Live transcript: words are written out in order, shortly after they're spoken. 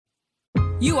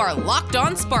You are Locked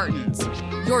On Spartans,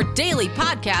 your daily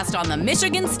podcast on the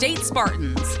Michigan State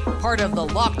Spartans, part of the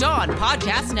Locked On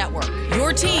Podcast Network,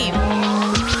 your team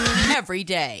every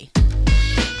day.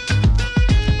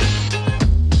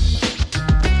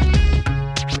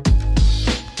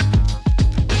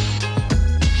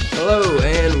 Hello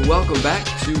and welcome back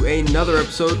to another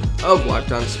episode of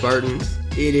Locked On Spartans.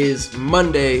 It is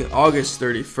Monday, August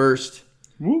 31st.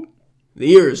 Woo. The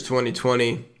year is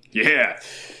 2020. Yeah.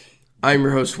 I'm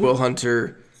your host, Will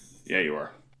Hunter. Yeah, you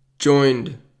are.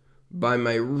 Joined by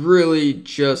my really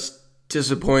just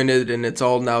disappointed, and it's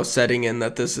all now setting in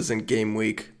that this isn't game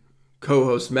week,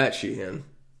 co-host Matt Sheehan.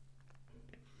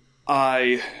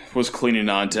 I was clinging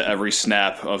on to every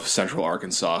snap of Central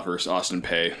Arkansas versus Austin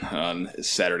Peay on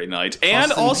Saturday night.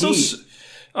 And Austin also,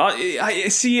 I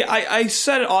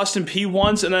said Austin Peay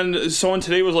once, and then someone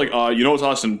today was like, you know it's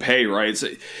Austin Peay, right? So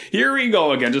here we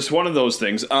go again, just one of those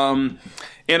things.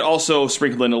 And also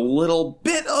sprinkled in a little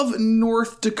bit of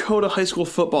North Dakota high school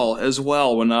football as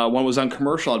well. When one was on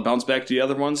commercial, I'd bounce back to the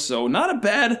other ones. So not a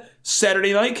bad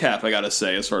Saturday night cap, I gotta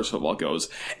say, as far as football goes.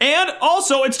 And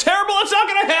also, it's terrible. It's not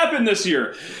going to happen this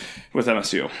year with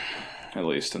MSU. At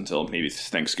least until maybe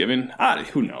Thanksgiving.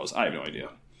 Who knows? I have no idea.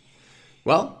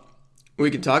 Well,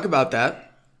 we can talk about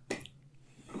that.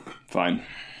 Fine.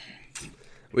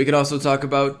 We can also talk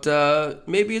about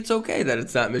maybe it's okay that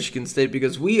it's not Michigan State,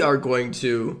 because we are going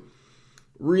to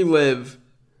relive.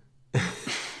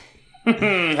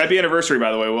 Happy anniversary,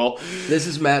 by the way, Will. This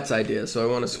is Matt's idea, so I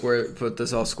want to put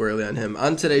this all squarely on him.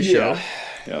 On today's show,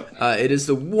 it is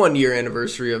the 1-year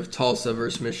anniversary of Tulsa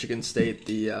versus Michigan State,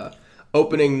 the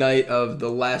opening night of the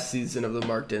last season of the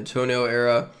Mark D'Antonio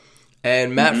era.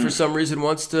 And Matt, for some reason,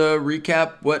 wants to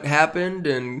recap what happened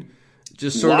and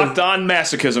just sort Locked on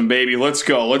masochism, baby. Let's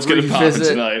go. Let's get it popping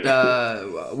tonight.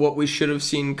 What we should have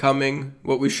seen coming,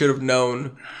 what we should have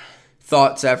known,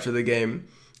 thoughts after the game,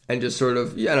 and just sort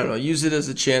of, use it as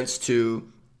a chance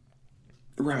to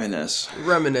reminisce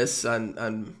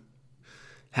on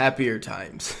happier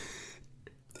times.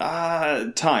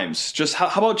 Times. Just how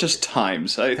about just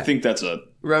times? I think that's a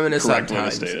reminisce correct on way to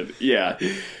times. state it. Yeah.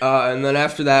 And then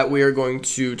after that, we are going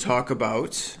to talk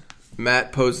about.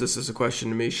 Matt posed this as a question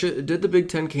to me. Did the Big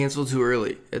Ten cancel too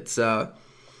early? It's, a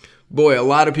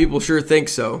lot of people sure think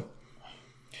so.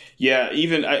 Yeah,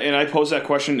 and I posed that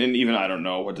question, and even I don't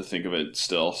know what to think of it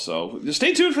still. So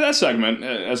stay tuned for that segment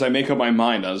as I make up my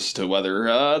mind as to whether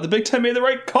the Big Ten made the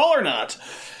right call or not.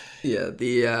 Yeah,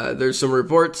 there's some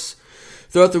reports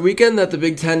throughout the weekend that the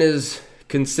Big Ten is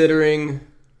considering,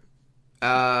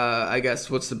 I guess,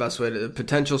 what's the best way to,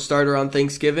 potential starter on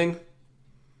Thanksgiving?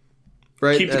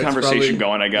 Right? Keep the conversation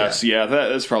going, I guess. Yeah,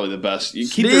 that's probably the best. You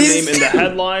keep their name in the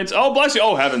headlines. Oh, bless you.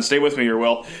 Oh, heavens. Stay with me here,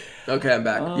 Will. Okay, I'm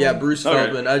back. Bruce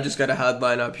Feldman. Okay. I just got a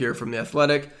headline up here from The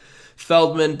Athletic.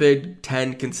 Feldman, Big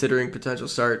Ten considering potential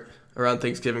start around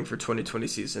Thanksgiving for 2020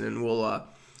 season. And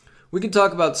we can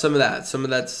talk about some of that. Some of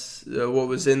that's what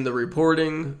was in the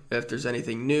reporting, if there's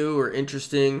anything new or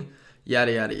interesting,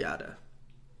 yada, yada, yada.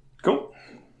 Cool.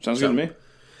 Sounds good to me.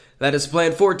 That is the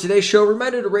plan for today's show.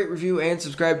 Reminder to rate, review, and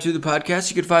subscribe to the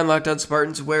podcast. You can find Locked On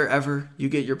Spartans wherever you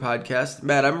get your podcast.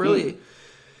 Matt, I'm really...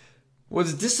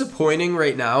 What's disappointing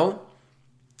right now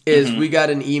is we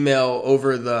got an email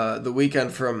over the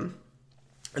weekend from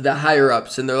the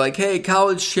higher-ups, and they're like, hey,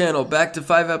 College Channel, back to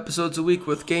 5 episodes a week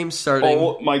with games starting.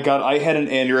 Oh, my God. I had an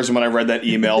aneurysm when I read that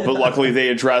email, but luckily they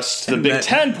addressed the Big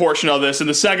Ten portion of this in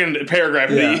the second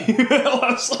paragraph of the email.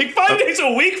 I was like, 5 days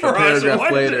a week for us.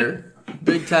 Paragraph later.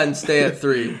 Big Ten, stay at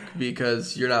 3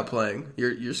 because you're not playing.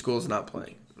 Your school's not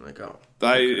playing. I'm like, oh.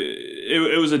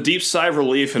 It was a deep sigh of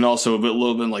relief and also a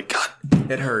little bit like,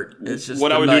 God. It hurt. It's just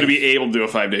what I would do to be able to do a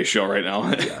 5-day show right now.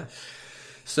 Yeah.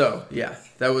 So,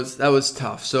 that was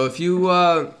tough. So if you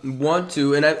want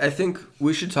to, and I think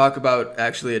we should talk about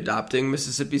actually adopting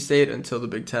Mississippi State until the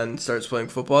Big Ten starts playing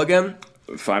football again.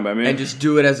 Fine by me. And just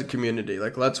do it as a community.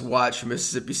 Like, let's watch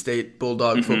Mississippi State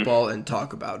Bulldog football and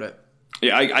talk about it.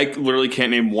 Yeah, I literally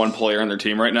can't name one player on their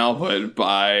team right now, but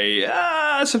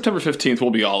by September 15th,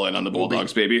 we'll be all in on the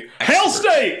Bulldogs, baby. Hail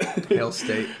State! Hail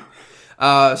State.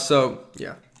 So,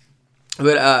 yeah.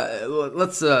 But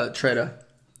let's try to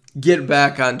get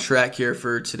back on track here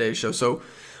for today's show. So,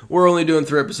 we're only doing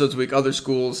 3 episodes a week. Other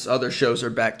schools, other shows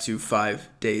are back to 5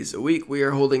 days a week. We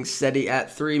are holding steady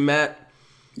at 3, Matt.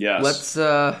 Yes.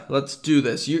 Let's do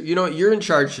this. You know what? You're in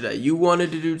charge today. You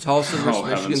wanted to do Tulsa versus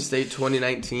Michigan heavens. State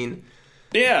 2019.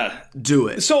 Yeah. Do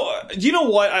it. So, you know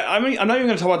what? I'm not even going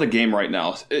to talk about the game right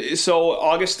now. So,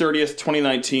 August 30th,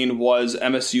 2019 was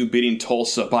MSU beating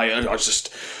Tulsa by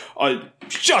just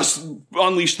just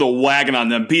unleashed the wagon on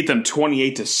them, beat them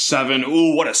 28-7.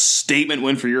 Ooh, what a statement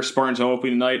win for your Spartans home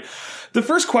opening tonight. The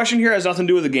first question here has nothing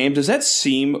to do with the game. Does that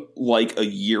seem like a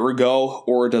year ago,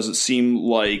 or does it seem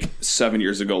like 7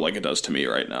 years ago like it does to me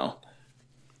right now?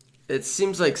 It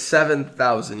seems like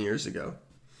 7,000 years ago.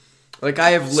 Like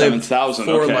I have lived 7,000.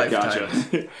 four Okay, lifetimes.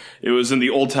 gotcha. It was in the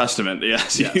Old Testament.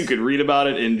 Yes, you could read about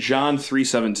it in John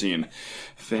 3:17.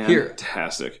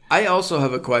 Fantastic. Here, I also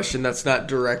have a question that's not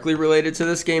directly related to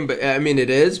this game, but I mean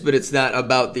it is, but it's not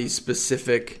about the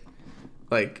specific,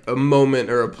 like a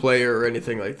moment or a player or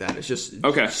anything like that. It's just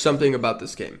something about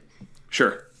this game.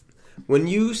 Sure. When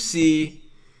you see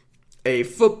a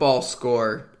football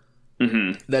score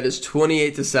that is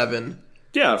 28-7.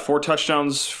 Yeah, 4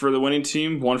 touchdowns for the winning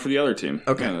team, 1 for the other team.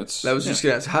 Okay, yeah, that was just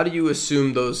gonna ask. How do you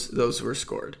assume those were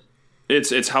scored?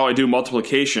 It's how I do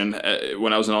multiplication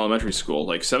when I was in elementary school.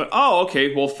 Like 7. Oh,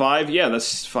 okay. Well, 5. Yeah,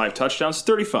 that's 5 touchdowns.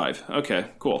 35. Okay,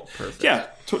 cool. Perfect. Yeah,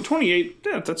 28.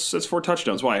 Yeah, that's 4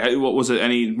 touchdowns. Why? Was it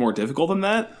any more difficult than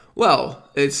that? Well,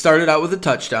 it started out with a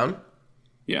touchdown.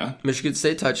 Yeah. Michigan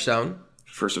State touchdown.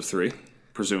 First of 3,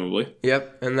 presumably.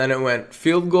 Yep, and then it went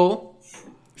field goal,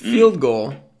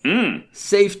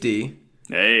 safety,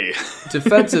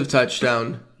 defensive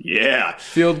touchdown,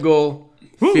 field goal,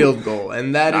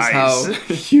 and that is how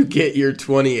you get your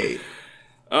 28.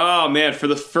 Oh, man, for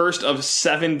the first of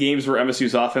 7 games where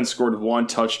MSU's offense scored 1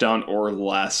 touchdown or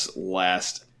less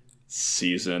last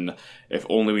season. If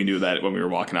only we knew that when we were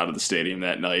walking out of the stadium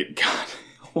that night. God.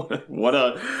 What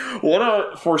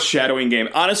a foreshadowing game,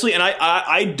 honestly. And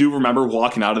I do remember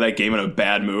walking out of that game in a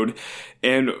bad mood,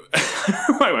 and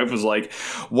my wife was like,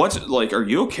 "What? Like, are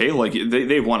you okay? Like,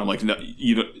 they won." I'm like, "No,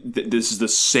 this is the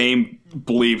same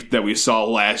bleep that we saw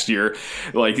last year.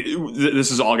 Like,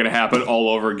 this is all going to happen all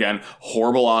over again.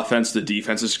 Horrible offense. The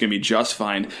defense is going to be just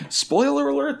fine." Spoiler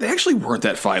alert: they actually weren't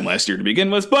that fine last year to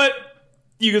begin with, but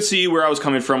you could see where I was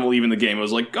coming from leaving the game. I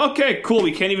was like, okay, cool.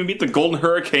 We can't even beat the Golden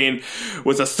Hurricane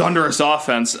with a thunderous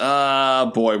offense.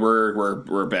 Boy,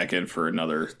 we're back in for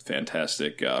another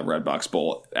fantastic Redbox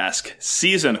Bowl-esque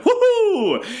season.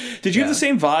 Woohoo! Did you have the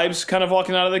same vibes kind of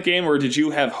walking out of that game, or did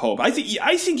you have hope? I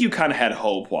think you kind of had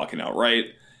hope walking out, right?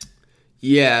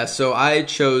 Yeah, so I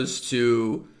chose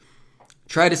to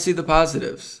try to see the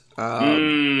positives.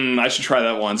 I should try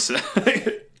that once.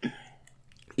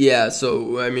 Yeah,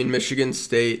 so, I mean, Michigan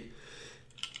State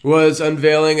was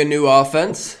unveiling a new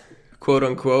offense, quote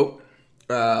unquote,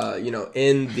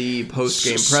 in the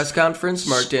post-game press conference.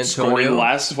 Mark D'Antonio. Scoring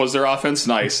last was their offense?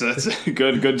 Nice. That's a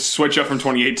good switch up from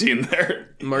 2018 there.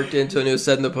 Mark D'Antonio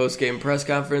said in the post-game press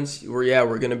conference,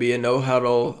 we're going to be a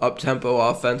no-huddle, up-tempo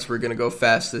offense. We're going to go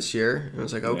fast this year. And I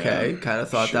was like, okay, kind of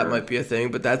thought that might be a thing,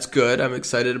 but that's good. I'm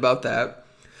excited about that.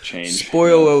 Change.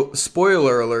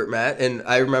 Spoiler alert, Matt, and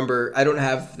I remember, I don't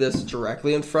have this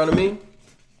directly in front of me,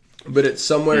 but it's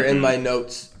somewhere in my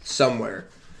notes somewhere.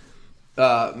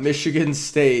 Michigan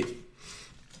State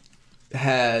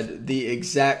had the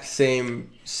exact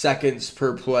same seconds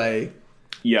per play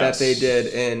that they did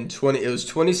in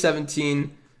 2016,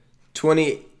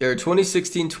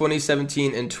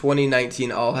 2017, and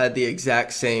 2019 all had the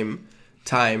exact same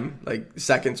time, like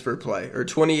seconds per play, or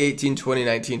 2018,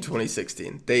 2019,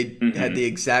 2016. They had the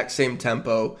exact same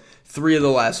tempo 3 of the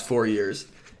last 4 years,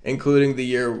 including the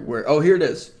year where, here it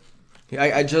is.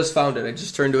 I just found it. I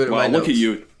just turned to it in my notes. Look at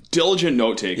you. Diligent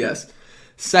note taker. Yes.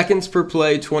 Seconds per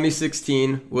play,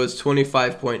 2016 was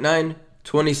 25.9.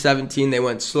 2017, they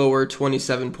went slower,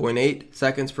 27.8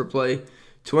 seconds per play.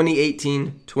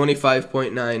 2018,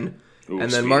 25.9.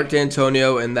 And then Mark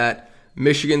D'Antonio and that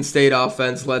Michigan State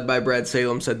offense led by Brad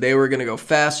Salem said they were going to go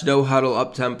fast, no huddle,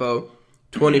 up tempo,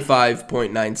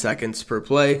 25.9 seconds per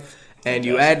play. And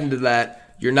you add into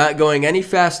that, you're not going any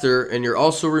faster, and you're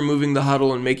also removing the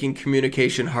huddle and making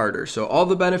communication harder. So all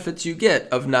the benefits you get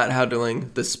of not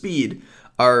huddling, the speed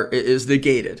is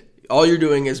negated. All you're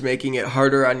doing is making it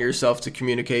harder on yourself to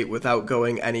communicate without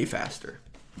going any faster.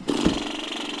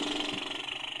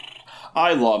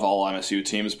 I love all MSU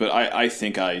teams, but I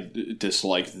think I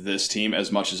disliked this team as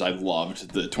much as I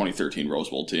loved the 2013 Rose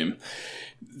Bowl team.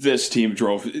 This team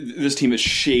has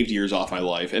shaved years off my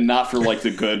life, and not for like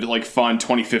the good, like fun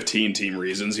 2015 team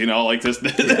reasons, like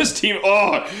this team.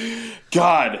 Oh,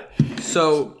 God.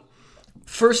 So,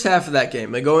 first half of that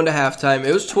game, they go into halftime.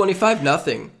 It was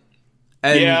 25-0.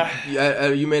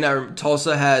 And you may not remember,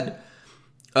 Tulsa had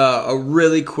a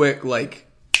really quick, like,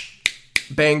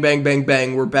 bang, bang, bang,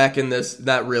 bang, we're back in this,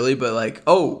 not really, but like,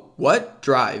 what?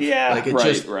 Drive. Yeah, like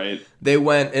right. They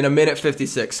went in a minute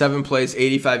 56, 7 plays,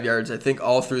 85 yards, I think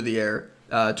all through the air,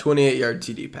 28-yard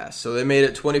TD pass. So they made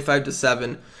it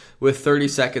 25-7 with 30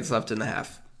 seconds left in the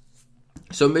half.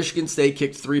 So Michigan State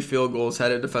kicked 3 field goals,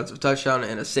 had a defensive touchdown,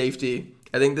 and a safety.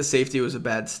 I think the safety was a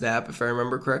bad snap, if I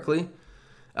remember correctly.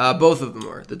 Both of them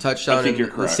were. The touchdown and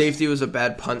the safety was a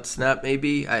bad punt snap,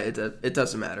 maybe. It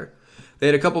doesn't matter. They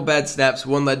had a couple bad snaps.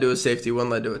 One led to a safety, one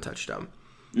led to a touchdown.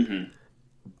 Mm-hmm.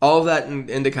 All of that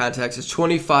into context is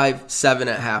 25-7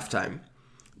 at halftime.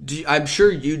 I'm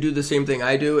sure you do the same thing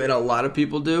I do, and a lot of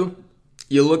people do.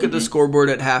 You look at the scoreboard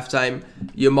at halftime,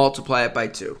 you multiply it by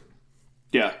 2.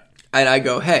 Yeah. And I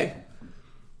go, hey,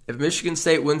 if Michigan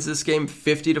State wins this game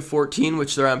 50-14,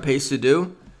 which they're on pace to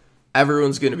do,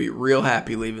 everyone's going to be real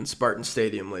happy leaving Spartan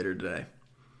Stadium later today.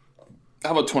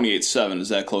 How about 28-7? Is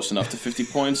that close enough to 50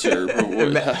 points? Or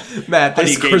Matt, they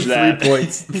scored 3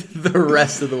 points the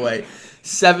rest of the way.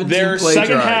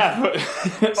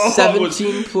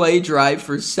 17-play drive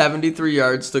for 73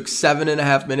 yards, took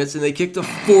 7.5 minutes, and they kicked a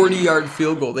 40-yard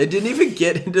field goal. They didn't even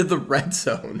get into the red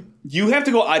zone. You have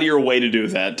to go out of your way to do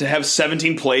that, to have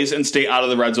 17 plays and stay out of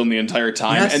the red zone the entire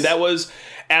time. Yes. And that was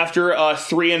after a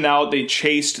 3-and-out. They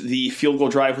chased the field goal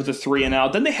drive with a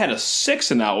 3-and-out. Then they had a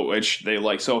 6-and-out, which they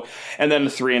like. So, and then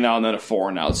a 3-and-out, and then a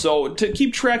 4-and-out. So to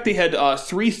keep track, they had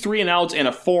 3 3-and-outs and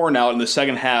a 4-and-out in the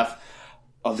second half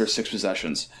of their 6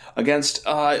 possessions against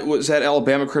was that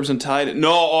Alabama Crimson Tide?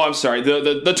 No, I'm sorry,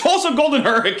 the Tulsa Golden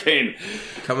Hurricane,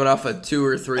 coming off a 2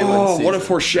 or 3 win season. What a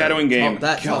foreshadowing game!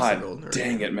 God,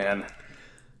 dang it, man!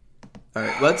 All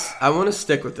right, I want to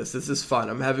stick with this. This is fun.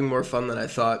 I'm having more fun than I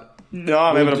thought. No,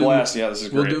 I'm having a blast. Yeah, this is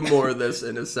great. We'll do more of this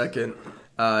in a second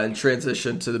and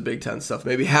transition to the Big Ten stuff.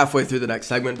 Maybe halfway through the next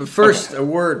segment. But first, a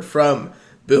word from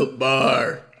Built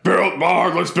Bar. Built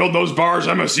Bar, let's build those bars.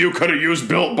 MSU could have used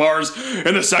Built Bars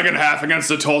in the second half against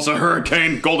the Tulsa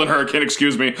Golden Hurricane,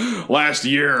 last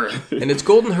year. And it's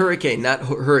Golden Hurricane, not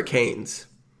Hurricanes.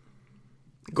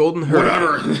 Golden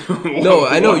Hurricane. Whatever. No,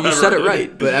 I know, you said it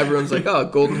right, but everyone's like, oh,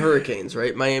 Golden Hurricanes,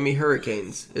 right? Miami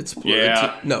Hurricanes. It's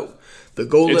no, the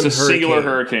Golden Hurricane. It's a singular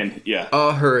hurricane, yeah.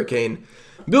 A hurricane.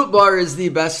 Built Bar is the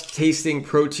best tasting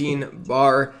protein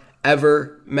bar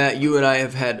ever. Matt, you and I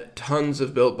have had tons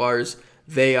of Built Bars.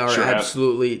 They are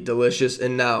absolutely delicious.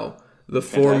 And now the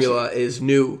formula is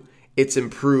new. It's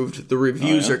improved. The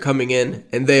reviews are coming in,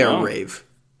 and they are rave.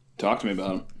 Talk to me about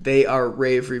them. They are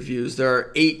rave reviews. There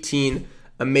are 18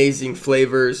 amazing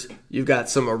flavors. You've got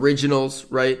some originals,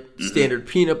 right? Mm-hmm. Standard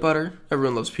peanut butter.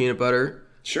 Everyone loves peanut butter.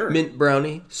 Sure. Mint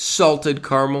brownie, salted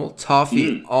caramel,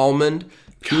 toffee, almond,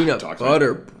 peanut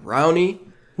butter brownie.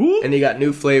 Woo. And you got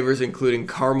new flavors including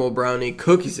caramel brownie,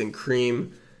 cookies and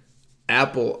cream,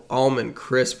 apple almond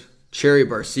crisp, cherry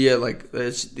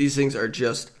barcia. These things are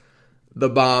just the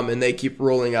bomb, and they keep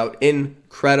rolling out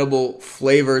incredible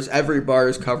flavors. Every bar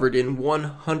is covered in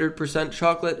 100%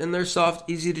 chocolate, and they're soft,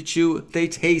 easy to chew. They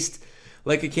taste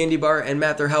like a candy bar, and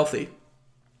Matt, they're healthy.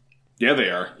 Yeah, they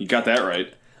are. You got that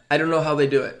right. I don't know how they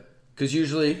do it, because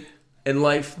usually in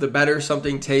life, the better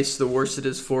something tastes, the worse it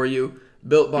is for you.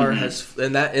 Built Bar has,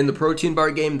 and that in the protein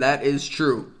bar game, that is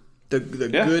true. The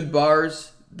good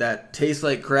bars that taste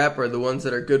like crap are the ones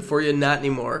that are good for you. Not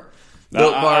anymore.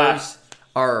 Built Bars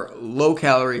are low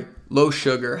calorie, low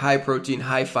sugar, high protein,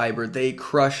 high fiber. They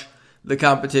crush the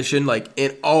competition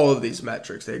in all of these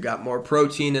metrics. They've got more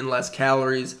protein and less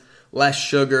calories, less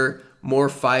sugar, more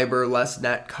fiber, less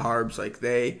net carbs.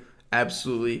 They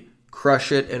absolutely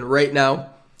crush it. And right now,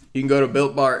 you can go to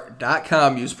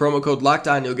BuiltBar.com, use promo code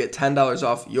LOCKEDON, you'll get $10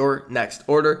 off your next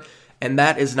order. And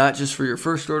that is not just for your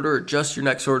first order or just your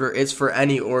next order. It's for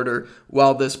any order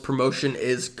while this promotion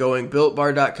is going.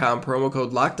 BuiltBar.com, promo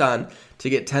code LOCKEDON to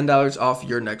get $10 off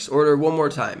your next order. One more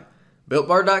time.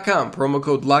 BuiltBar.com, promo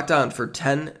code LOCKEDON for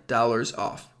 $10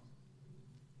 off.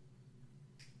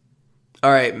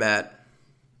 All right, Matt.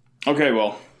 Okay,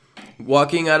 well.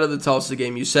 Walking out of the Tulsa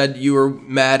game, you said you were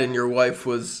mad and your wife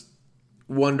was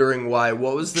wondering why.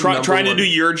 What was the trying to do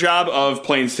your job of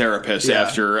playing therapist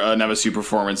after an MSU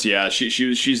performance? Yeah,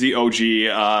 she's the OG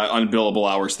unbillable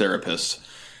hours therapist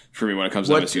for me when it comes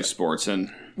to MSU sports. And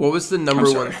what was the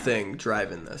number one thing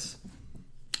driving this?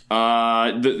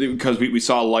 Because we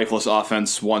saw a lifeless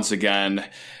offense once again,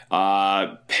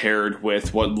 paired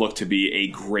with what looked to be a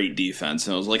great defense,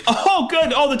 and I was like, "Oh,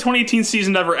 good! Oh, the 2018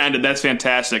 season never ended. That's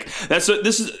fantastic." This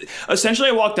is essentially.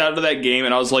 I walked out of that game,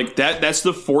 and I was like, "That's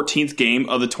the 14th game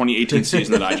of the 2018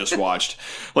 season that I just watched."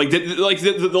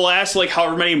 The last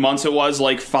however many months it was,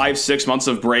 5-6 months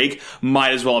of break,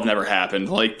 might as well have never happened.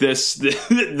 This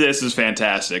is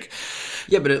fantastic.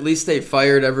 Yeah, but at least they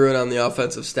fired everyone on the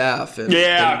offensive staff. And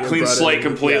clean slate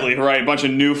completely. Yeah. Right, a bunch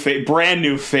of brand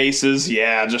new faces.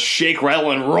 Yeah, just shake,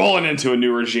 rattle, and rolling into a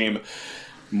new regime.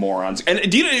 Morons.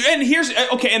 And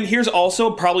here's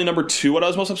also probably number 2 what I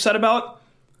was most upset about.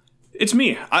 It's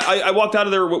me. I walked out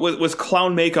of there with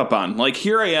clown makeup on. Like,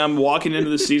 here I am walking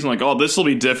into the season like, oh, this will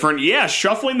be different. Yeah,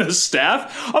 shuffling the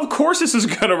staff. Of course this is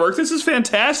going to work. This is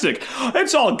fantastic.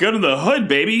 It's all good in the hood,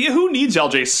 baby. Who needs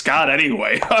LJ Scott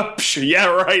anyway? Yeah,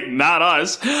 right. Not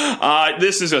us.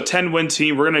 This is a 10-win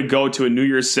team. We're going to go to a New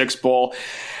Year's Six bowl.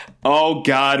 Oh,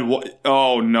 God.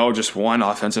 Oh, no, just one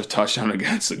offensive touchdown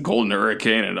against the Golden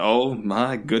Hurricane. And oh,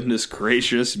 my goodness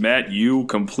gracious, Matt, you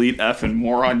complete effing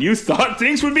moron. You thought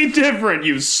things would be different,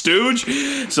 you stooge.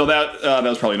 So that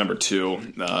was probably number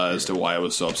 2 as to why I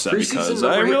was so upset, because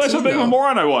I realized how big of a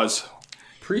moron I was.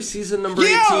 Preseason number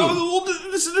 18. Well,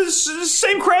 this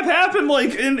same crap happened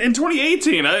like in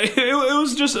 2018. It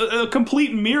was just a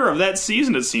complete mirror of that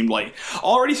season, it seemed like.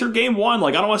 Already through game 1,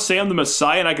 like, I don't want to say I'm the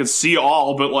Messiah and I could see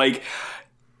all, but like,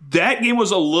 that game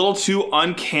was a little too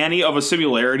uncanny of a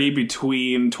similarity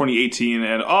between 2018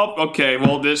 and, oh, okay,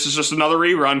 well, this is just another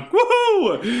rerun.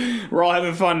 Woohoo! We're all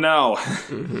having fun now.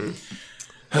 Mm-hmm.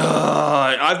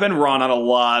 I've been wrong on a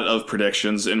lot of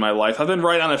predictions in my life. I've been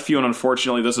right on a few, and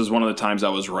unfortunately, this is one of the times I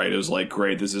was right. It was like,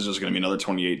 great, this is just going to be another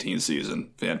 2018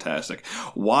 season. Fantastic.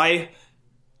 Why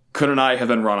couldn't I have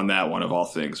been wrong on that one, of all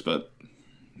things? But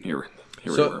here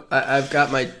we were. I've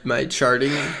got my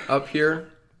charting up here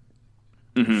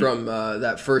from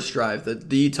that first drive,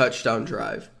 the touchdown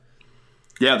drive.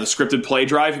 Yeah, the scripted play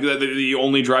drive, the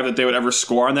only drive that they would ever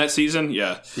score on that season.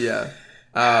 Yeah.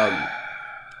 Yeah.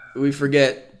 We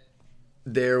forget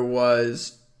there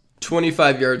was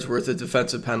 25 yards worth of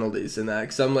defensive penalties in that.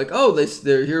 Because I'm like, oh,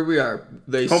 here we are.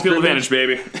 Home field advantage,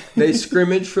 baby. They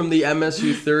scrimmage from the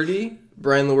MSU 30.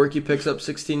 Brian Lewerke picks up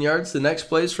 16 yards. The next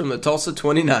play is from the Tulsa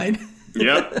 29.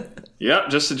 Yep.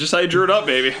 Just how you drew it up,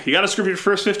 baby. You got to script your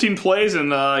first 15 plays,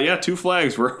 and 2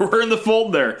 flags. We're in the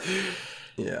fold there.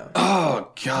 Yeah.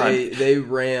 Oh, God. They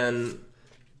ran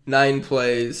 9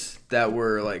 plays that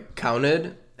were like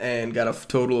counted and got a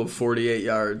total of 48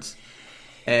 yards.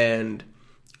 And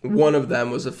one of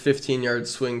them was a 15-yard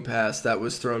swing pass that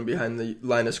was thrown behind the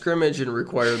line of scrimmage and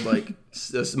required like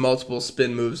multiple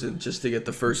spin moves just to get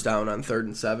the first down on 3rd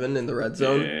and 7 in the red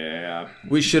zone. Yeah.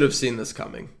 We should have seen this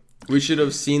coming. We should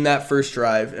have seen that first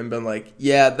drive and been like,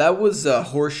 yeah, that was a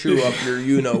horseshoe up your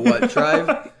you-know-what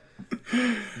drive.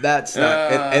 That's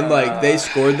not... And like, they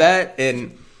scored that,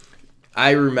 and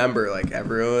I remember, like,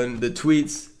 everyone, the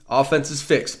tweets... Offense is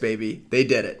fixed, baby. They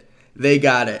did it. They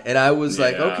got it. And I was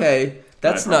like, okay,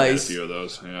 that's nice. A few of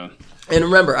those, yeah. And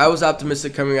remember, I was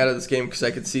optimistic coming out of this game because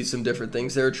I could see some different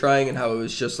things they were trying and how it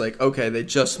was just like, okay, they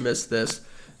just missed this.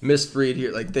 Missed read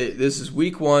here. Like, this is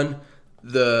week 1.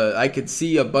 I could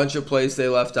see a bunch of plays they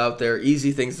left out there,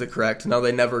 easy things to correct. Now,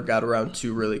 they never got around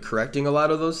to really correcting a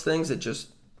lot of those things. It just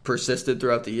persisted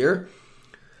throughout the year.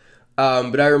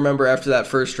 But I remember after that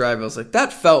first drive, I was like,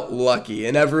 that felt lucky.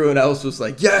 And everyone else was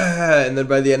like, yeah. And then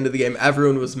by the end of the game,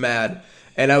 everyone was mad.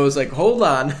 And I was like, hold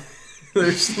on.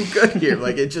 There's some good here.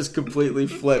 Like, it just completely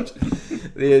flipped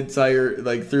the entire,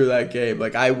 like, through that game.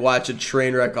 Like, I watch a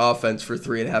train wreck offense for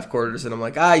 3.5 quarters, and I'm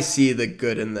like, I see the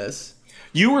good in this.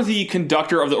 You were the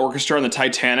conductor of the orchestra on the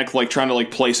Titanic, like trying to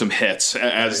like play some hits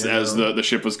as the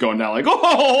ship was going down. Like, oh,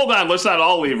 hold on, let's not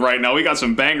all leave right now. We got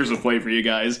some bangers to play for you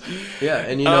guys. Yeah,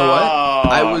 and you know what?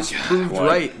 I was proved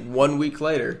right 1 week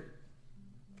later.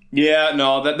 Yeah,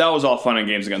 no, that was all fun and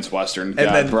games against Western.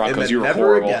 Broncos, you were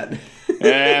horrible. Again.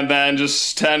 And then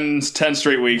just 10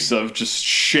 straight weeks of just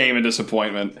shame and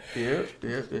disappointment. Yeah.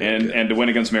 And to win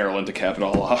against Maryland to cap it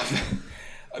all off.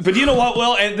 But you know what,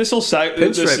 Will? And this will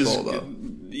Pinstripe Bowl, though.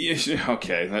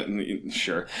 Okay,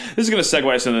 sure. This is going to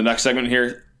segue us into the next segment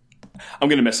here. I'm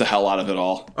going to miss the hell out of it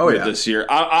all this year.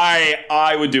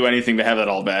 I would do anything to have that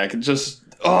all back. Just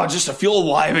to feel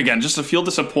alive again. Just to feel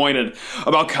disappointed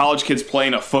about college kids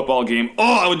playing a football game.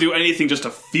 Oh, I would do anything just to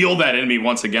feel that in me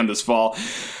once again this fall.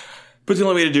 But the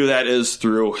only way to do that is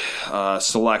through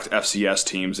select FCS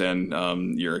teams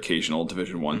and your occasional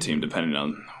Division I team, depending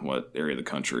on what area of the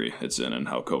country it's in and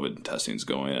how COVID testing is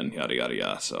going and yada, yada,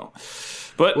 yada. So,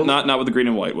 but not with the green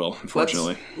and white, Will,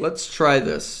 unfortunately. Let's try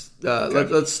this.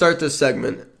 Let's start this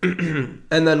segment, and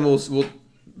then we'll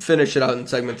finish it out in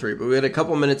segment 3. But we had a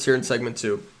couple minutes here in segment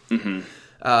 2.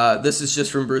 Mm-hmm. This is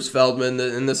just from Bruce Feldman,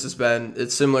 and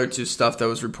it's similar to stuff that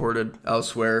was reported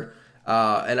elsewhere.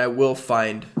 And I will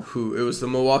find who. It was the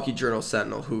Milwaukee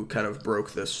Journal-Sentinel who kind of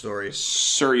broke this story.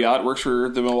 Sir Yacht works for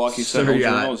the Milwaukee Sentinel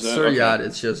Journal? Sir Yacht,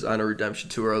 it's just on a redemption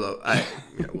tour, although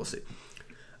we'll see.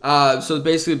 So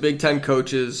basically Big Ten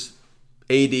coaches,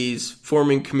 ADs,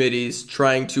 forming committees,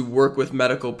 trying to work with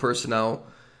medical personnel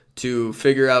to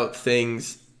figure out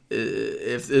things.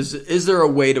 Is there a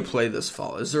way to play this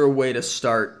fall? Is there a way to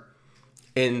start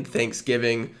in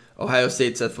Thanksgiving? Ohio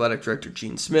State's athletic director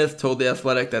Gene Smith told The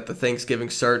Athletic that the Thanksgiving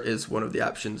start is one of the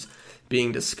options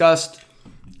being discussed.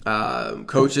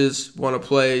 Coaches want to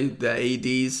play. The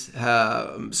ADs,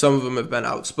 some of them have been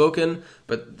outspoken,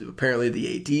 but apparently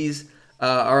the ADs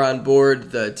are on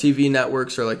board. The TV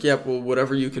networks are like, yep, well,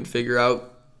 whatever you can figure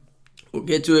out, we'll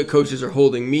get to it. Coaches are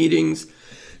holding meetings,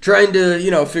 trying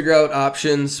to, figure out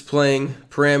options, playing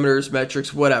parameters,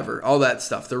 metrics, whatever, all that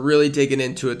stuff. They're really digging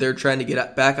into it. They're trying to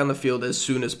get back on the field as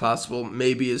soon as possible,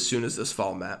 maybe as soon as this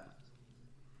fall, Matt.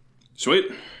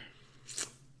 Sweet.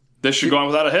 This should go on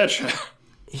without a hitch.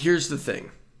 Here's the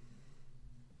thing.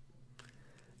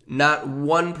 Not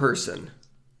one person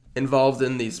involved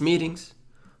in these meetings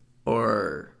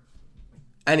or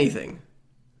anything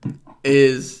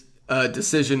is a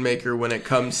decision maker when it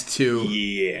comes to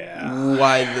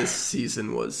why this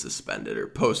season was suspended or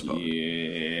postponed.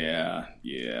 Yeah.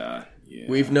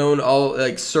 We've known all,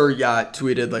 like Sir Yacht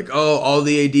tweeted like, oh, all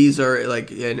the ADs are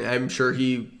like, and I'm sure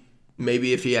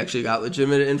maybe if he actually got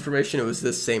legitimate information, it was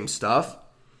this same stuff.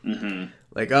 Mm-hmm.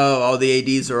 Like, oh, all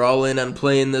the ADs are all in on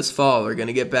playing this fall. They're going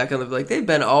to get back on the... Like, they've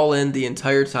been all in the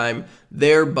entire time.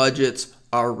 Their budgets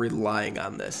are relying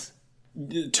on this.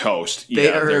 Toast.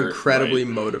 They are incredibly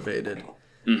motivated.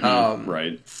 Mm-hmm.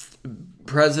 Right.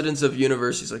 Presidents of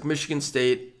universities, like Michigan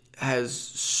State, has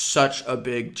such a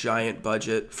big, giant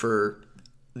budget for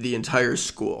the entire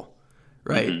school,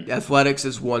 right? Mm-hmm. Athletics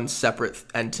is one separate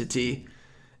entity.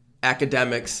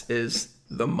 Academics is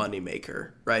the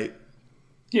moneymaker, right?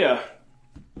 Yeah.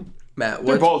 Matt,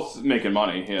 they're both making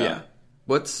money. Yeah.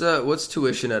 What's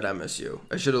tuition at MSU?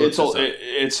 I should have looked this up.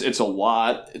 It's a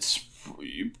lot.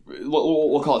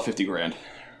 We'll call it $50,000,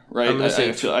 right? I'm gonna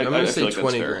say like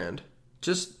 20 grand.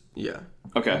 Just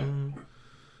Okay.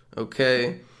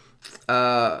 Okay.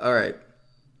 All right.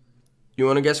 You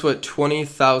want to guess what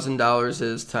 $20,000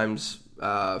 is times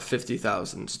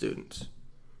 50,000 students?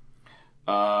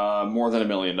 More than $1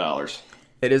 million.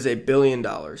 It is $1 billion.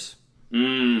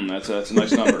 That's a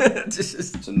nice number.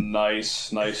 It's a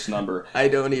nice number. I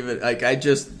don't even I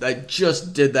just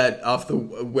did that off the.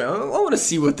 Well, I want to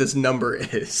see what this number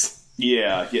is.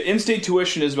 Yeah. In-state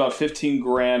tuition is about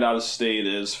 $15,000. Out of state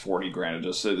is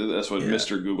 $40,000. That's what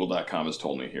MrGoogle.com has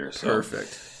told me here. So.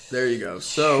 Perfect. There you go.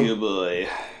 So. Good boy.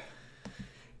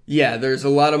 Yeah, there's a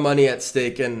lot of money at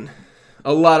stake and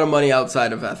a lot of money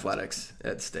outside of athletics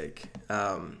at stake,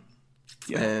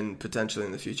 and potentially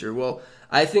in the future. Well.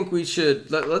 I think we should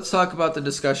let's talk about the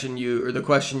the question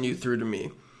you threw to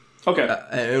me. Okay.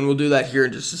 And we'll do that here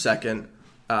in just a second.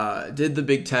 Did the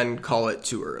Big Ten call it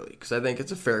too early? Because I think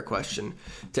it's a fair question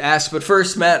to ask. But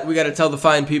first, Matt, we got to tell the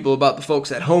fine people about the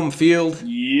folks at Home Field.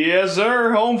 Yes,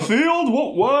 sir. Home Field.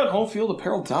 What?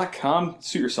 HomeFieldApparel.com.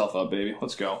 Suit yourself up, baby.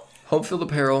 Let's go. Home Field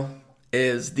Apparel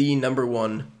is the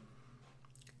 #1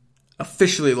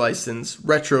 officially licensed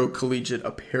retro collegiate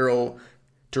apparel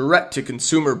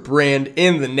direct-to-consumer brand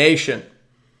in the nation.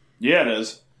 Yeah, it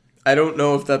is. I don't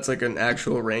know if that's like an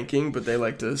actual ranking, but they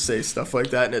like to say stuff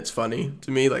like that, and it's funny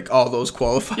to me, like all those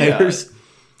qualifiers. Yeah.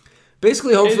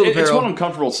 Basically, Home Field Apparel... It's what I'm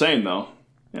comfortable saying, though.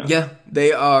 Yeah,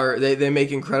 they are. They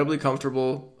make incredibly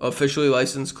comfortable, officially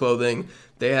licensed clothing.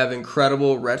 They have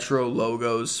incredible retro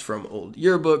logos from old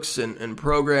yearbooks and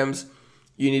programs.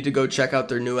 You need to go check out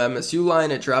their new MSU line.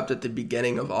 It dropped at the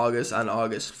beginning of August, on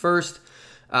August 1st.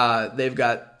 They've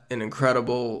got an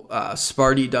incredible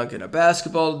Sparty dunk in a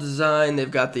basketball design.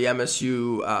 They've got the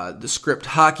MSU, the Script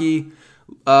Hockey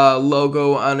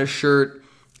logo on a shirt.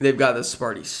 They've got the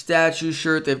Sparty statue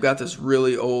shirt. They've got this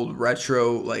really old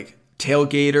retro like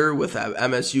tailgater with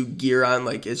MSU gear on.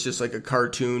 Like it's just like a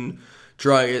cartoon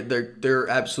drawing. They're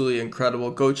absolutely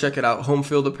incredible. Go check it out,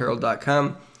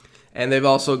 homefieldapparel.com. And they've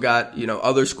also got,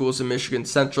 other schools in Michigan: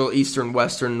 Central, Eastern,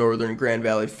 Western, Northern, Grand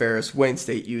Valley, Ferris, Wayne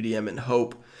State, UDM, and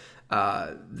Hope.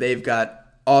 They've got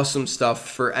awesome stuff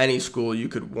for any school you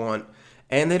could want.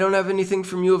 And they don't have anything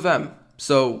from U of M.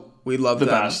 So we love them.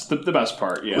 The best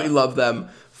part, yeah. We love them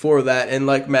for that. And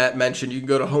like Matt mentioned, you can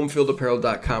go to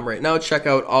homefieldapparel.com right now, check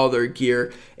out all their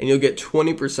gear, and you'll get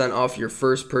 20% off your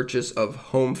first purchase of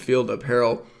Home Field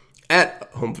Apparel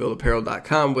at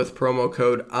homefieldapparel.com with promo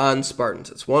code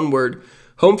ONSpartans. It's one word,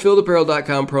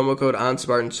 homefieldapparel.com, promo code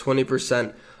ONSpartans,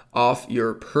 20% off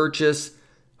your purchase.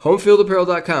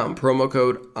 homefieldapparel.com, promo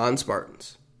code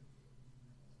ONSpartans.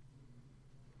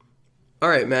 All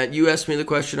right, Matt, you asked me the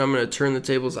question. I'm going to turn the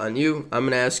tables on you. I'm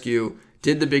going to ask you,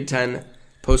 did the Big Ten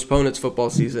postpone its football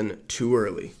season too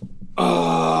early?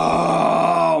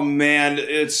 Oh, man,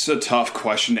 it's a tough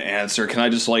question to answer. Can I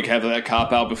just have that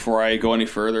cop out before I go any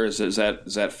further? Is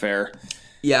that fair?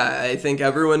 Yeah, I think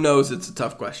everyone knows it's a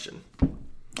tough question.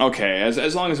 Okay,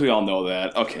 as long as we all know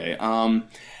that. Okay.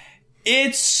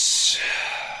 It's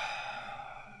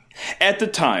at the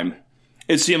time,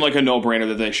 it seemed like a no-brainer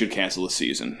that they should cancel the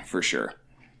season for sure.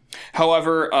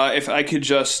 However, if I could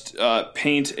just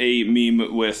paint a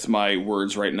meme with my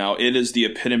words right now, it is the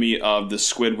epitome of the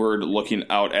Squidward looking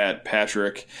out at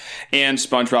Patrick and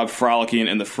SpongeBob frolicking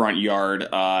in the front yard.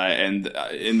 And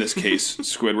in this case,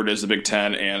 Squidward is the Big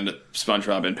Ten and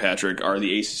SpongeBob and Patrick are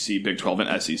the ACC, Big 12,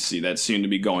 and SEC that seem to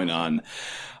be going on.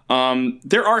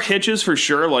 There are hitches for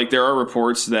sure. Like there are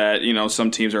reports that,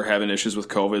 some teams are having issues with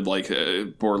COVID,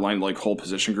 like borderline, like whole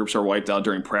position groups are wiped out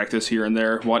during practice here and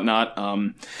there, whatnot.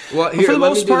 Well, here, for the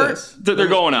most part, they're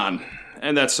going on,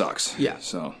 and that sucks. Yeah.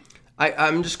 So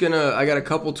I'm just I got a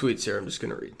couple tweets here. I'm just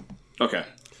gonna read. Okay.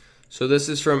 So this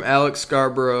is from Alex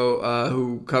Scarborough,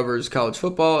 who covers college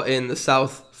football in the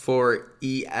South for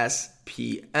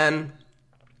ESPN.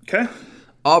 Okay.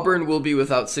 Auburn will be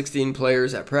without 16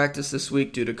 players at practice this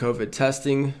week due to COVID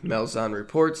testing, Malzahn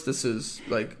reports. This is,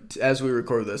 as we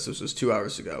record this was 2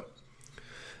 hours ago.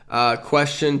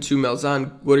 Question to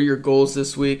Malzahn, what are your goals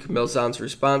this week? Malzahn's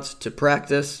response, to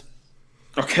practice.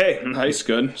 Okay, nice,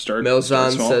 good.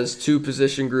 Malzahn says 2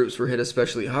 position groups were hit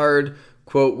especially hard.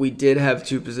 Quote, we did have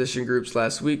 2 position groups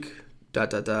last week, ...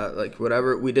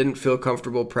 whatever. We didn't feel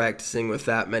comfortable practicing with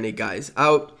that many guys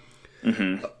out.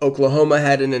 Mm-hmm. Oklahoma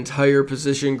had an entire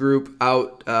position group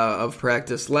out of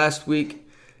practice last week,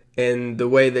 and the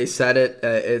way they said it,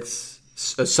 it's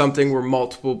something where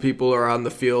multiple people are on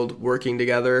the field working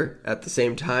together at the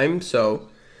same time. So,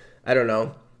 I don't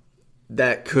know.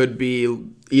 That could be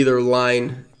either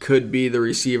line, could be the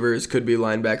receivers, could be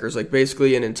linebackers. Like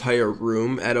basically an entire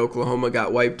room at Oklahoma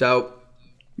got wiped out.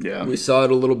 Yeah, we saw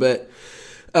it a little bit.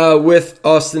 With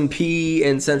Austin Peay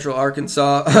in Central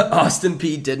Arkansas, Austin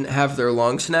Peay didn't have their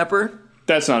long snapper.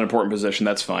 That's not an important position.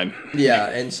 That's fine. Yeah,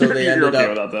 and so they ended okay up.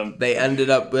 Without them. They had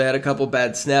a couple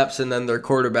bad snaps, and then their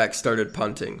quarterback started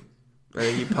punting. I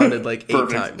think he punted like 8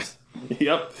 times.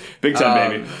 Yep, big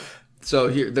time, baby. So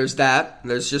there's that.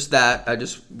 There's just that.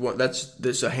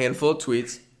 There's a handful of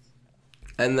tweets,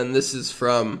 and then this is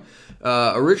from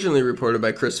originally reported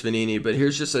by Chris Vanini, but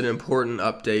here's just an important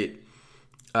update.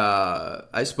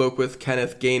 I spoke with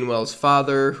Kenneth Gainwell's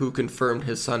father, who confirmed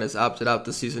his son has opted out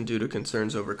this season due to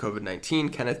concerns over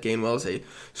COVID-19. Kenneth Gainwell is a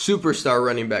superstar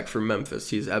running back for Memphis.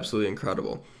 He's absolutely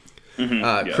incredible.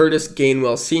 Mm-hmm, Curtis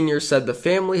Gainwell Sr. said the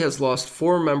family has lost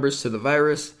 4 members to the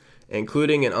virus,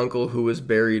 including an uncle who was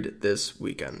buried this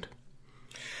weekend.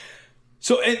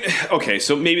 So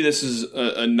maybe this is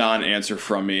a non-answer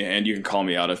from me, and you can call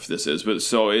me out if this is. But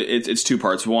so it's 2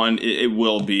 parts. One, it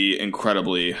will be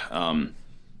incredibly...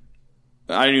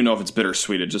 I don't even know if it's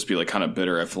bittersweet. It'd just be kind of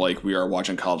bitter if we are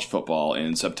watching college football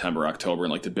in September, October,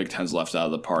 and the Big Ten's left out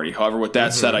of the party. However, with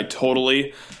that said, I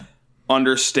totally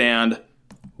understand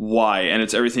why, and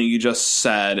it's everything you just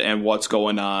said and what's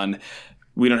going on.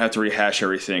 We don't have to rehash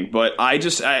everything, but I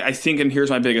think, and here's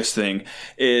my biggest thing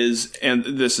is, and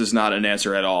this is not an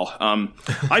answer at all.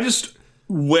 I just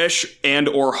wish and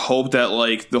or hope that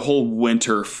the whole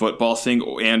winter football thing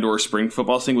and or spring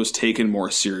football thing was taken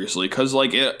more seriously, because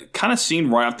it kind of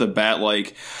seemed right off the bat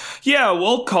yeah,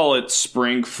 we'll call it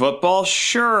spring football,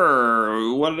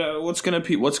 sure. What's gonna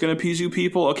appease you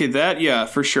people? Okay, that, yeah,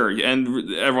 for sure.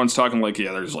 And everyone's talking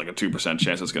yeah, there's a 2%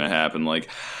 chance it's gonna happen.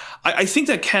 I think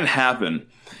that can happen.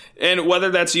 And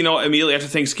whether that's, immediately after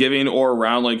Thanksgiving or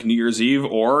around New Year's Eve,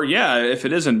 or if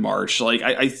it is in March,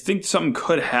 I think something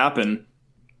could happen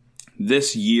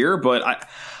this year, but I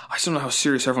just don't know how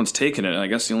serious everyone's taking it. And I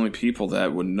guess the only people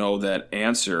that would know that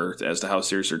answer as to how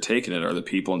serious they're taking it are the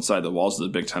people inside the walls of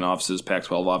the Big Ten offices,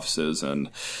 Pac-12 offices,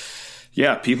 and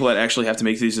people that actually have to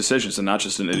make these decisions and not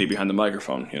just an idiot behind the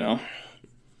microphone,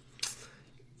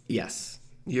 Yes.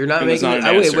 You're not making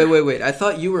it. Wait. I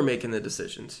thought you were making the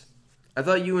decisions. I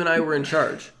thought you and I were in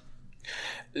charge.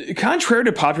 Contrary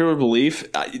to popular belief,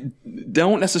 I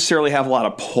don't necessarily have a lot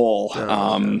of pull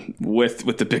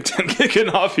with the Big Ten kicking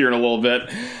off here in a little bit.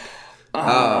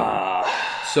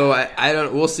 So I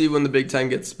don't. We'll see when the Big Ten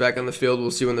gets back on the field.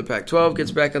 We'll see when the Pac-12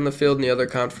 gets back on the field, and the other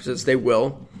conferences they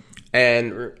will.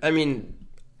 And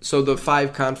so the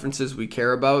 5 conferences we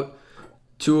care about,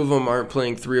 2 of them aren't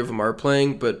playing, 3 of them are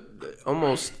playing, but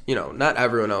almost not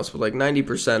everyone else, but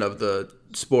 90% of the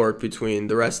sport between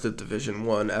the rest of Division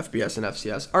I, FBS, and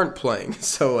FCS aren't playing.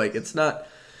 So it's not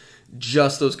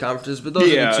just those conferences, but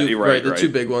those are the 2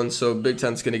 big ones. So Big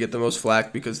Ten's going to get the most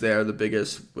flack because they are the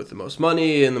biggest with the most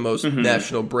money and the most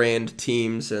national brand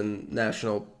teams and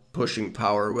national pushing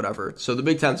power, whatever. So the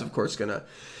Big Ten's, of course, going to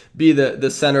be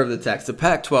the center of the tax. The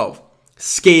Pac-12,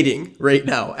 skating right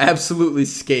now, absolutely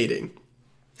skating.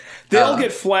 They'll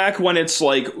get flack when it's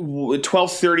like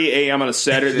 12:30 a.m. on a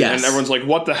Saturday, Yes. and everyone's like,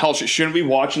 "What the hell? Shouldn't we be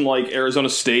watching like Arizona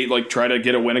State like try to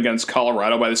get a win against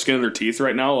Colorado by the skin of their teeth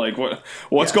right now? Like,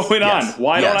 what's going on?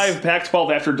 Why don't I have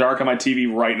Pac-12 After Dark on my TV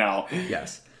right now?"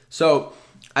 Yes. So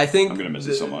I think I'm gonna miss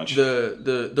it so much.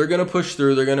 They're gonna push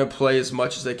through. They're gonna play as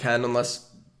much as they can unless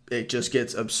it just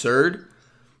gets absurd.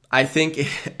 I think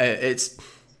it's.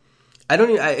 I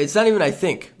don't. It's not even. I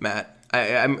think, Matt.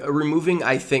 I'm removing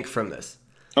 "I think" from this.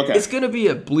 Okay. It's going to be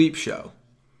a bleep show.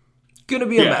 Going to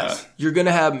be a mess. You're going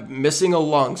to have missing a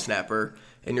long snapper,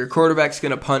 and your quarterback's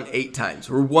going to punt 8 times.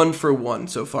 We're 1 for 1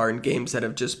 so far in games that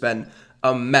have just been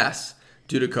a mess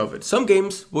due to COVID. Some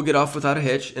games will get off without a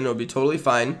hitch, and it'll be totally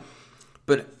fine.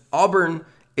 But Auburn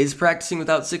is practicing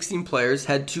without 16 players,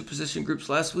 had 2 position groups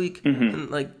last week.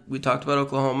 And like we talked about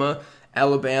Oklahoma,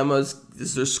 Alabama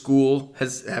is their school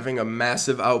having a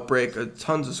massive outbreak.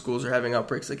 Tons of schools are having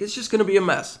outbreaks. Like, it's just going to be a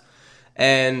mess.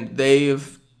 And they're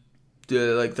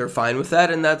fine with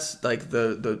that, and that's like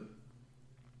the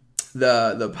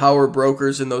power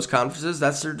brokers in those conferences.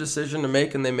 That's their decision to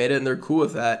make, and they made it, and they're cool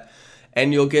with that.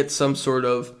 And you'll get some sort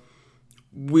of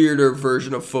weirder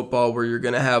version of football where you're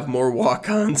going to have more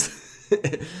walk-ons,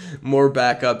 more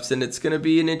backups, and it's going to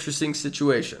be an interesting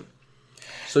situation.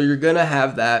 So you're going to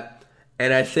have that,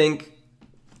 and I think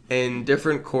in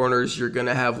different corners you're going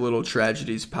to have little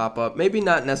tragedies pop up. Maybe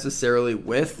not necessarily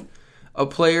with a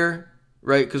player,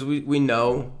 right? Because we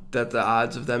know that the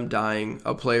odds of them dying,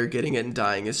 a player getting it and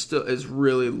dying, is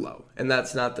really low, and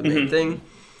that's not the main thing.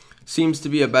 Seems to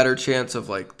be a better chance of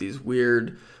like these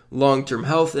weird long-term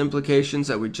health implications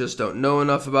that we just don't know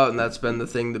enough about, and that's been the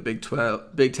thing the Big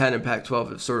 10 and Pac-12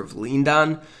 have sort of leaned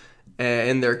on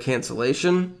in their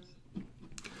cancellation.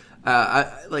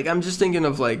 I'm just thinking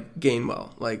of like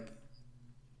Gainwell, like.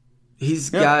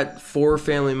 He's got 4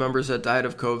 family members that died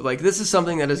of COVID. Like, this is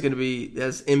something that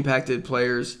has impacted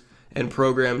players and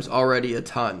programs already a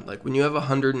ton. Like, when you have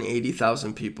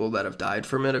 180,000 people that have died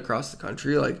from it across the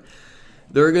country, like,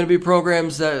 there are going to be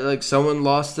programs that, like, someone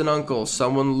lost an uncle,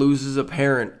 someone loses a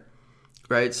parent,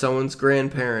 right? Someone's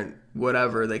grandparent,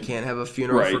 whatever. They can't have a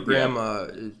funeral for grandma.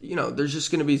 Yeah. You know, there's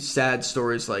just going to be sad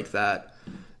stories like that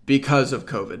because of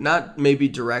COVID. Not maybe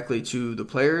directly to the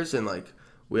players, and, like,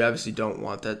 we obviously don't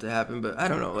want that to happen, but I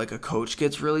don't know, like a coach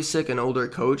gets really sick, an older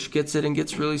coach gets it and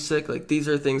gets really sick. Like, these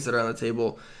are things that are on the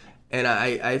table, and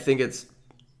I think it's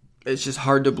just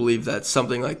hard to believe that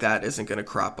something like that isn't going to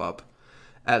crop up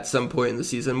at some point in the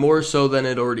season, more so than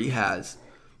it already has.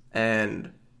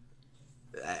 And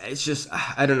it's just,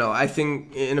 I don't know. I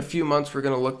think in a few months we're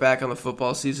going to look back on the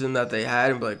football season that they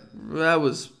had and be like, that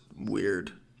was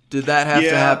weird. Did that have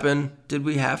to happen? Did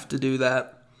we have to do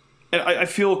that? And I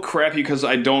feel crappy because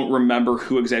I don't remember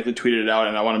who exactly tweeted it out,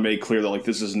 and I want to make clear that like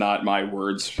this is not my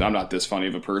words. I'm not this funny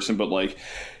of a person, but like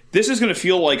this is going to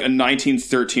feel like a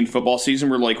 1913 football season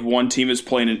where like one team is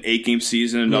playing an 8-game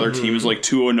season, another team is like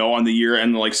 2-0 on the year,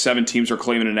 and like 7 teams are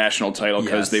claiming a national title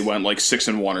because they went like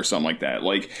 6-1 or something like that.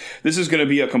 Like, this is going to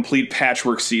be a complete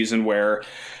patchwork season where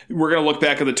we're going to look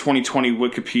back at the 2020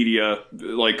 Wikipedia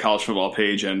like college football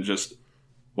page and just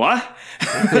what?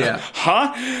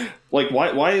 Huh? Like,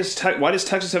 why does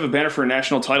Texas have a banner for a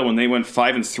national title when they went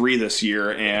 5-3 this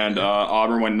year, and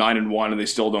Auburn went 9-1, and they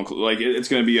still don't? Like, it's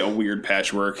going to be a weird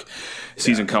patchwork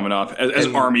season coming up. As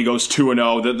Army goes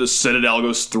 2-0, the Citadel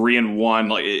goes 3-1.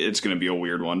 Like, it's going to be a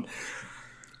weird one.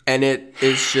 And it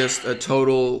is just a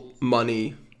total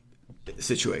money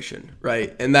situation,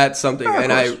 right? And that's something.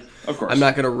 Of course. I'm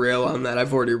not going to rail on that.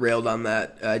 I've already railed on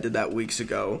that. I did that weeks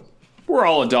ago. We're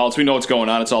all adults. We know what's going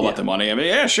on. It's all about the money. I mean,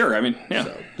 yeah, sure. I mean, yeah.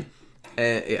 So,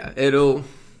 it'll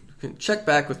check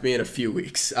back with me in a few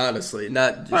weeks, honestly.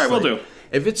 Not just all right, we'll do.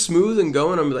 If it's smooth and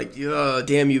going, I'm like, yeah,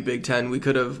 damn you, Big Ten. We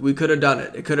could have done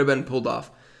it. It could have been pulled off.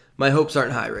 My hopes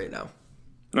aren't high right now.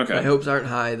 Okay. My hopes aren't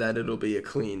high that it'll be a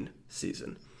clean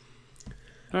season.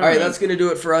 All right, that's going to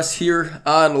do it for us here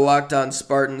on Locked On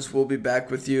Spartans. We'll be back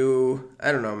with you,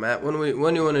 I don't know, Matt, when do you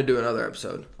want to do another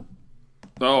episode?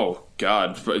 Oh,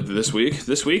 God. This week?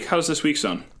 This week? How does this week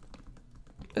sound?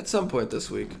 At some point this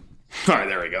week. All right,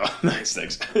 there we go. Nice,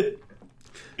 thanks.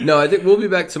 No, I think we'll be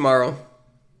back tomorrow.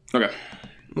 Okay.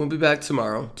 We'll be back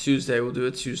tomorrow. Tuesday, we'll do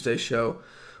a Tuesday show.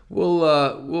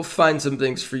 We'll find some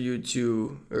things for you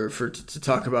to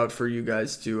talk about for you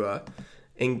guys to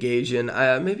engage in.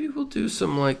 Maybe we'll do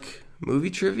some like movie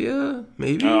trivia.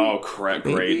 Maybe. Oh, crap!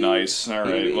 Great, nice. All right.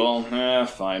 Maybe. Well,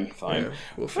 fine.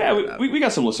 Yeah, we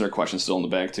got some listener questions still in the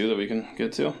bag too that we can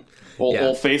get to.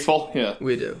 Old faithful. Yeah,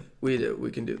 we do.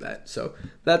 We can do that. So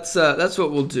that's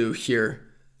what we'll do here.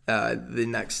 The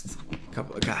next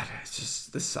couple. God, it's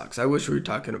just this sucks. I wish we were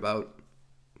talking about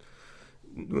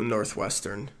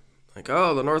Northwestern. Like,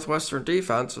 oh, the Northwestern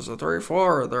defense is a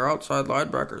 3-4. Their outside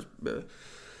linebackers.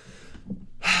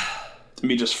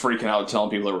 Me just freaking out, telling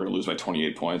people that we're going to lose by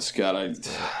 28 points. God, All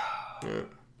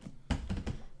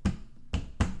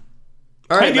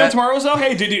right, hey, do you know tomorrow's though?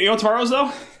 Hey, do you know tomorrow's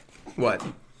though? What?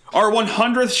 Our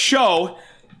 100th show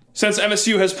since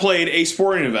MSU has played a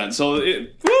sporting event. So,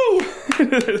 we've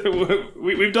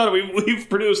done it. We've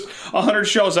produced 100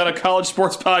 shows on a college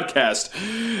sports podcast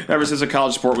ever since a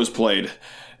college sport was played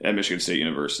at Michigan State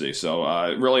University. So,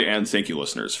 really, and thank you,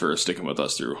 listeners, for sticking with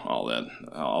us through all that.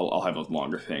 I'll have a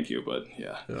longer thank you, but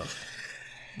yeah.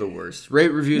 The worst.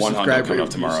 Rate, review, subscribe. Coming up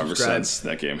tomorrow ever since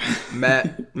that game.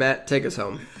 Matt, take us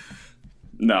home.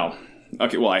 No.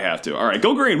 Okay, well, I have to. All right,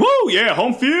 go green. Woo! Yeah,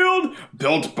 home field.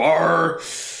 Built Bar.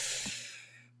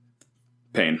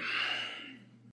 Pain.